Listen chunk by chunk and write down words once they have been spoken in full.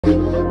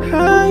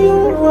How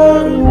you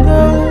running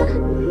up?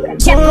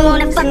 Check on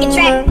the fucking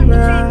track.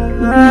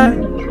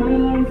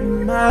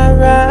 My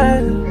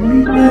ride,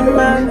 in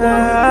my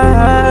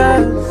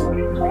eyes.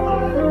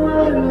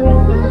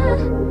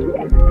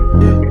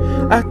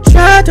 Yeah. I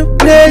tried to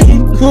play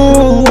it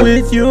cool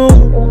with you,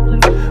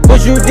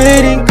 but you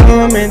didn't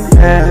come and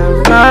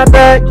have my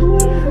back,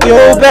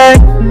 your back,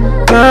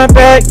 my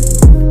back.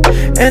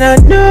 And I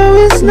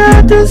know it's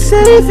not the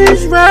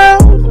safest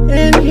route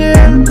in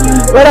here,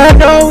 but I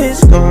know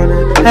it's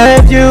gonna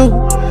have you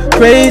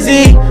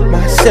crazy,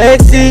 my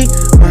sexy,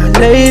 my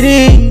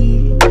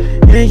lady.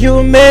 And you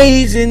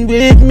amazing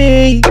with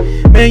me,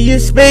 man, you're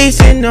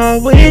spacing all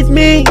with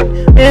me.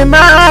 And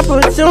my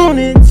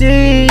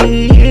opportunities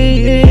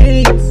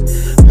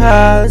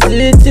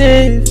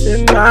positive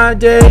in my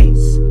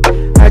days.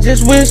 I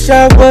just wish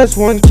I was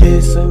one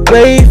kiss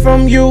away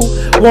from you.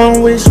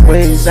 One wish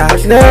ways I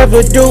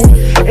never do.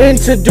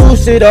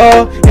 Introduce it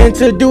all,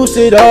 introduce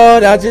it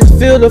all. I just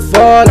feel the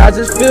fall, I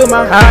just feel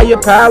my higher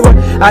power.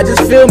 I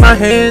just feel my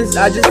hands,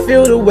 I just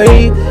feel the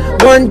wave.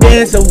 One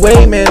dance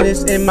away, man,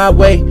 it's in my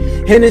way.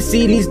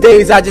 Hennessy these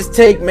days I just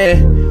take,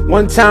 man.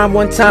 One time,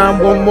 one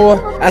more.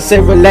 I say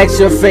relax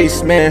your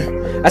face, man.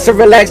 I said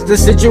relax the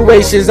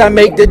situations, I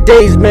make the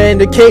days,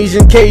 man.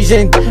 Occasionally,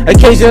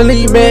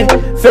 man,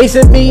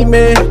 facing me,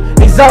 man.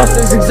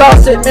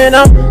 Exhausted, man,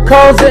 I'm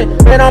causing,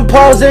 man, I'm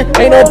pausing,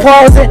 ain't no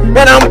pausing,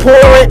 man, I'm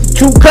pouring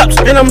 2 cups,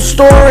 man, I'm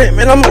storing,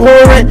 man, I'm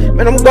pouring,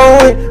 man, I'm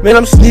going, man,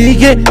 I'm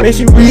sneaking, man,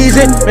 she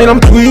reason, man, I'm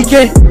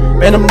tweaking,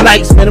 man, I'm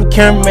lights, man, I'm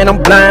camera, man,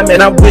 I'm blind,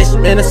 man, I wish,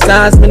 man, the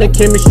signs, man, the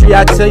chemistry,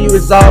 I tell you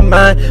it's all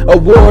mine.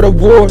 Award,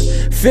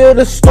 feel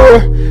the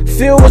store,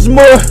 feel what's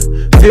more.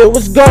 Feel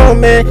what's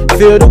gone, man.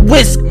 Feel the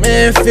whisk,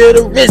 man. Feel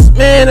the wrist,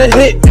 man. A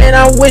hit, man.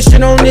 I'm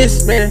wishing on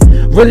this, man.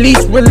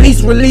 Release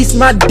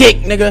my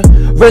dick, nigga.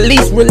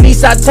 Release.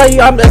 I tell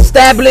you, I'm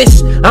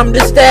established. I'm the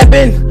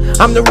stabbing.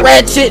 I'm the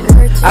ratchet.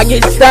 I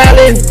get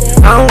styling.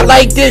 I don't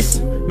like this,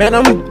 man.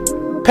 I'm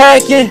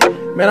packing,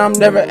 man. I'm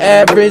never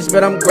average,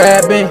 but I'm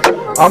grabbing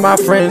all my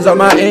friends, all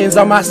my ends,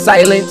 all my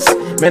silence.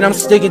 Man, I'm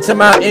sticking to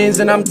my ends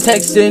and I'm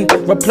texting.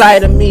 Reply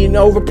to me,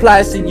 no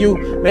replies to you.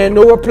 Man,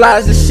 no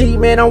replies to she.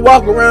 Man, I'm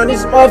walking around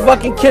this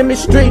motherfucking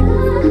chemistry.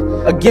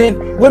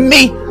 Again, with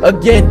me,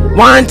 again.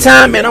 One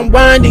time, man, I'm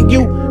winding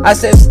you. I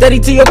said steady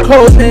to your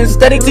clothes, man.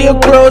 Steady to your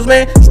clothes,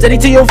 man. Steady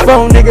to your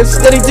phone, nigga.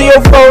 Steady to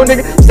your phone,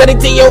 nigga. Steady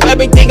to your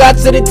everything. I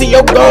said it to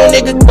your go,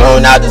 nigga.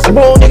 Going out this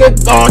moon, nigga.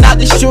 Going out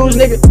the shoes,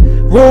 nigga.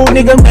 Rude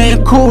nigga,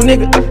 man. Cool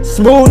nigga.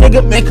 Smooth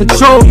nigga, man.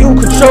 Control you,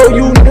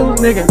 new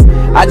nigga.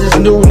 I just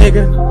knew,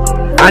 nigga.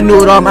 I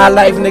knew it all my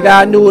life, nigga.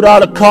 I knew it all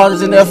the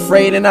causes and they're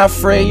afraid and I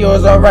afraid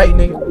yours, alright,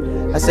 nigga.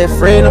 I said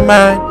afraid of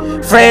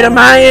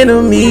my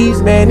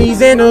enemies, man.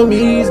 These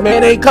enemies,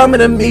 man, they coming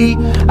to me.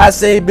 I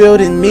say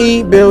building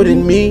me, man,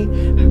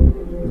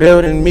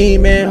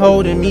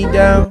 holding me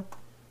down,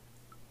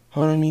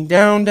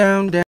 down.